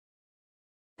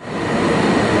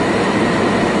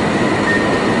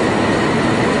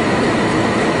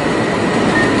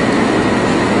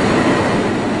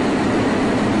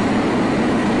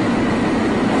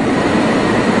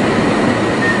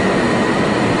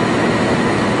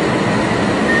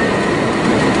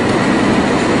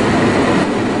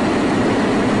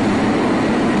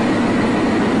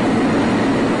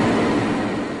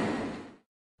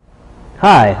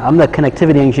Hi, I'm the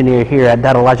connectivity engineer here at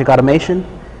Data Logic Automation.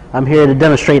 I'm here to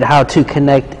demonstrate how to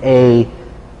connect a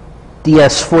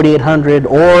DS4800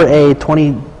 or a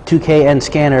 22KN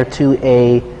scanner to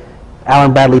a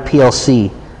Allen Bradley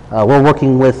PLC. We're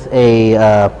working with a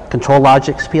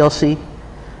ControlLogix PLC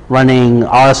running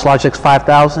RS Logix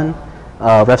 5000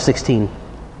 Ref16.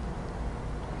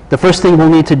 The first thing we'll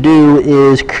need to do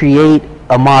is create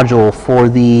a module for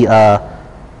the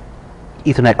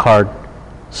Ethernet card.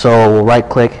 So we'll right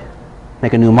click,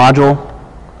 make a new module.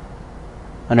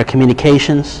 Under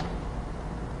communications,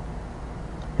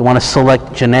 you want to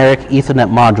select generic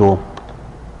Ethernet module.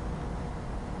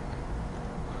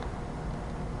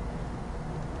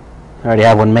 I already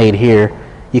have one made here.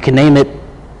 You can name it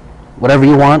whatever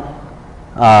you want.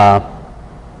 Our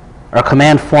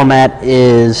command format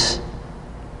is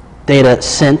data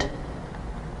sent.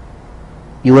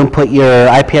 You input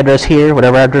your IP address here,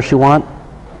 whatever address you want.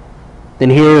 Then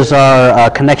here's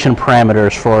our connection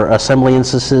parameters for assembly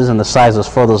instances and the sizes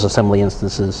for those assembly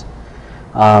instances.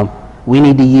 We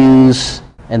need to use,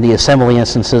 and the assembly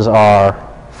instances are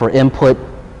for input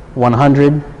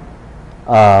 100.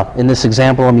 In this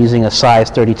example, I'm using a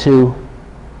size 32.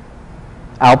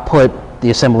 Output, the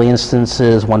assembly instance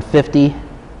is 150,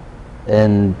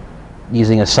 and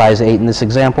using a size 8 in this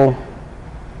example.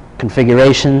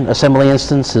 Configuration, assembly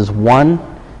instance is 1,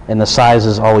 and the size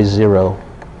is always 0.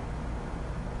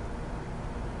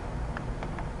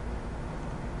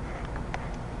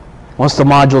 Once the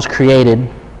module is created,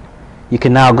 you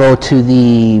can now go to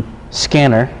the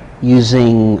scanner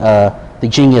using the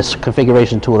Genius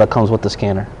configuration tool that comes with the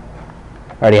scanner.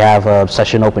 I already have a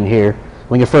session open here.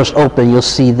 When you first open, you'll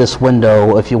see this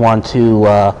window if you want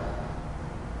to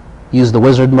use the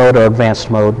wizard mode or advanced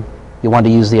mode. You want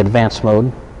to use the advanced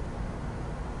mode.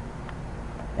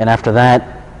 And after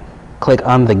that, click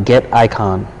on the Get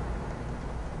icon.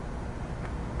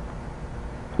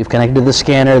 You've connected the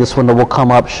scanner. This window will come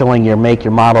up showing your make,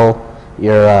 your model,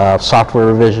 your software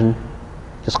revision.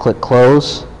 Just click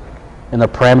Close, and the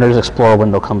Parameters Explorer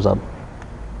window comes up.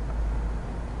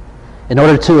 In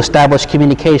order to establish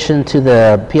communication to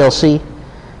the PLC, you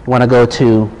want to go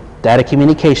to Data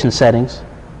Communication Settings,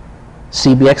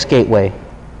 CBX Gateway,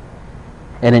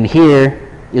 and in here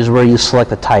is where you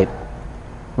select the type.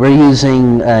 We're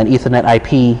using an Ethernet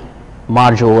IP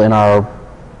module in our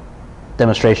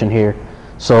demonstration here.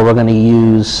 So we're going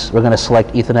to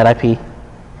select Ethernet IP.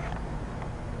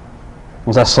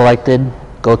 Once that's selected,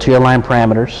 go to your line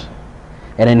parameters.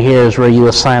 And in here is where you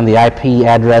assign the IP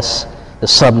address, the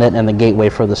subnet, and the gateway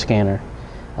for the scanner.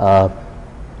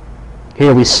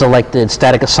 Here we selected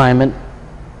static assignment.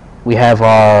 We have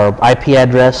our IP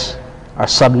address, our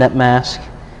subnet mask,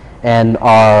 and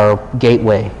our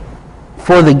gateway.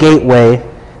 For the gateway,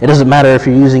 it doesn't matter if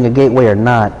you're using a gateway or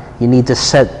not. You need to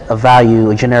set a value,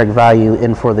 a generic value,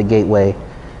 in for the gateway.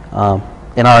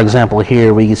 In our example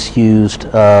here, we just used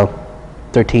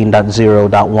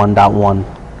 13.0.1.1.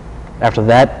 After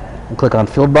that, we'll click on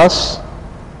Field Bus.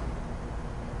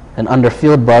 And under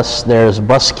Field Bus, there's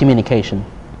Bus Communication.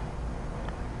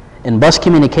 In Bus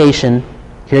Communication,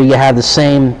 here you have the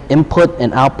same input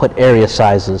and output area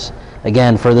sizes.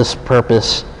 Again, for this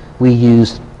purpose, we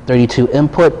used 32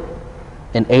 input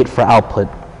and 8 for output.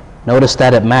 Notice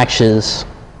that it matches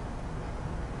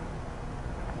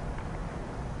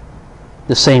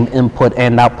the same input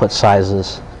and output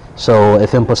sizes. So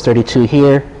if input's 32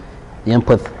 here, the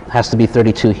input has to be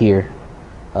 32 here.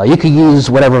 You could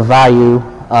use whatever value.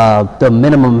 The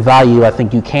minimum value I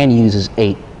think you can use is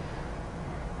 8.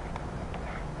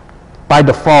 By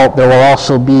default, there will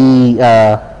also be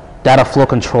data flow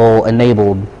control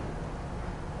enabled.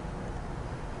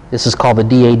 This is called the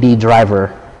DAD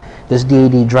driver. This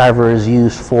DAD driver is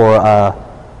used for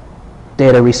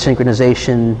data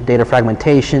resynchronization, data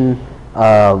fragmentation,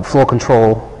 flow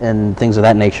control, and things of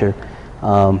that nature.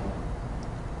 But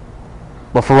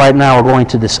for right now, we're going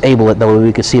to disable it, that way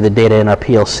we can see the data in our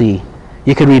PLC.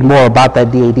 You can read more about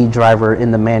that DAD driver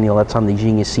in the manual that's on the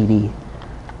Genius CD.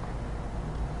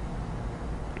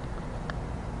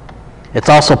 It's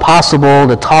also possible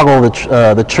to toggle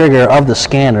the trigger of the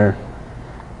scanner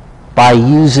by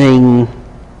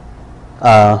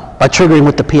triggering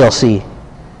with the PLC.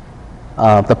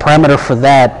 The parameter for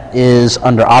that is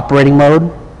under operating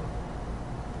mode.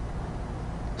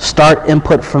 Start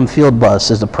input from field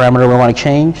bus is the parameter we want to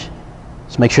change.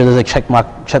 Let's make sure there's a check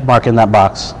mark in that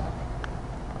box.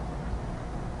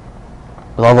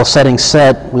 With all those settings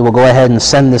set, we will go ahead and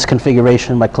send this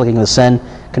configuration by clicking the Send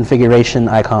Configuration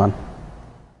icon.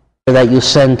 That you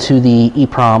send to the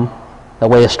EEPROM, that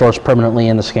way it stores permanently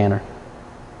in the scanner.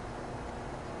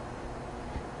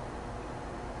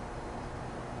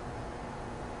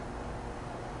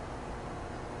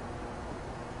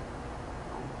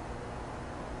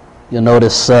 You'll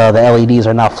notice the LEDs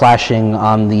are now flashing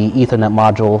on the Ethernet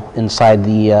module inside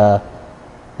the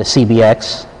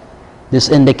CBX. This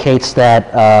indicates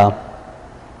that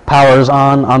power is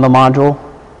on the module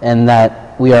and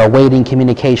that we are awaiting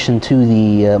communication to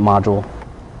the module.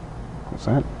 What's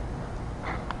that?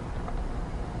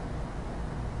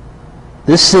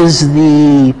 This is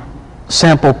the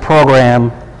sample program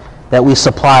that we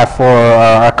supply for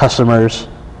our customers.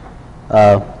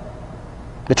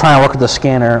 They're trying to work with the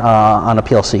scanner on a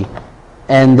PLC.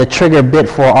 And the trigger bit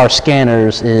for our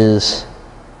scanners is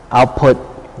output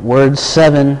word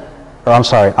 0,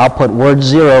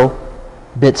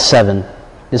 bit 7.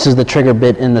 This is the trigger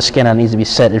bit in the scanner that needs to be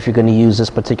set if you're going to use this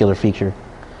particular feature.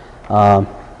 The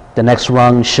next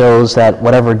rung shows that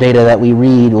whatever data that we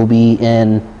read will be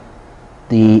in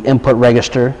the input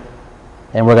register,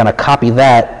 and we're going to copy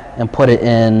that and put it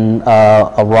in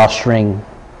a raw string.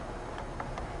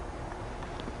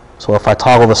 So if I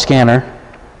toggle the scanner,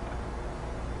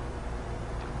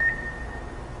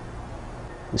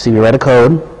 you see we read a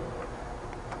code.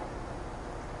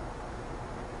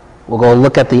 We'll go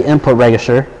look at the input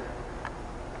register.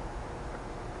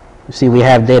 You see we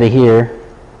have data here.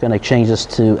 I'm going to change this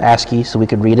to ASCII so we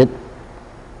could read it.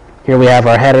 Here we have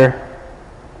our header,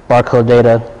 barcode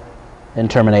data, and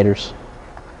terminators.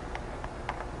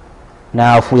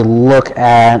 Now if we look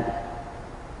at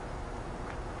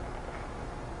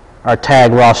our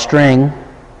tag raw string,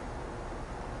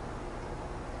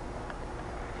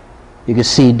 you can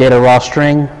see data raw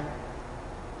string.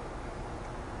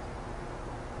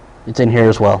 It's in here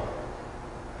as well.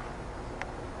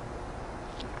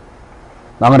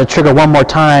 Now I'm going to trigger one more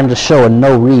time to show a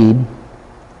no read.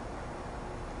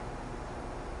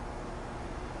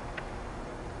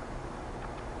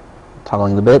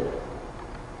 Toggling the bit,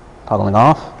 toggling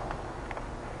off.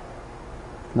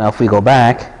 Now if we go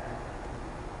back,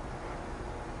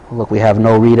 look, we have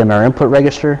no read in our input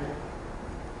register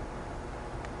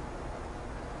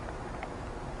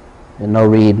and no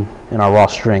read in our raw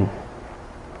string.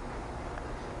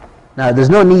 Now there's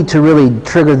no need to really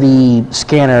trigger the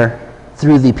scanner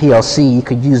through the PLC. You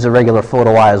could use the regular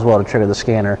photo eye as well to trigger the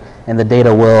scanner, and the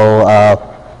data will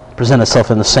present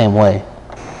itself in the same way.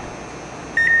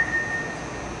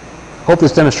 Hope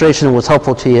this demonstration was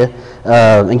helpful to you.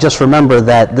 And just remember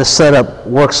that this setup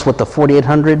works with the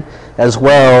 4800 as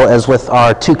well as with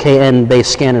our 2KN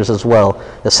based scanners as well.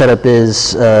 The setup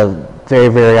is very,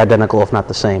 very identical, if not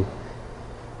the same.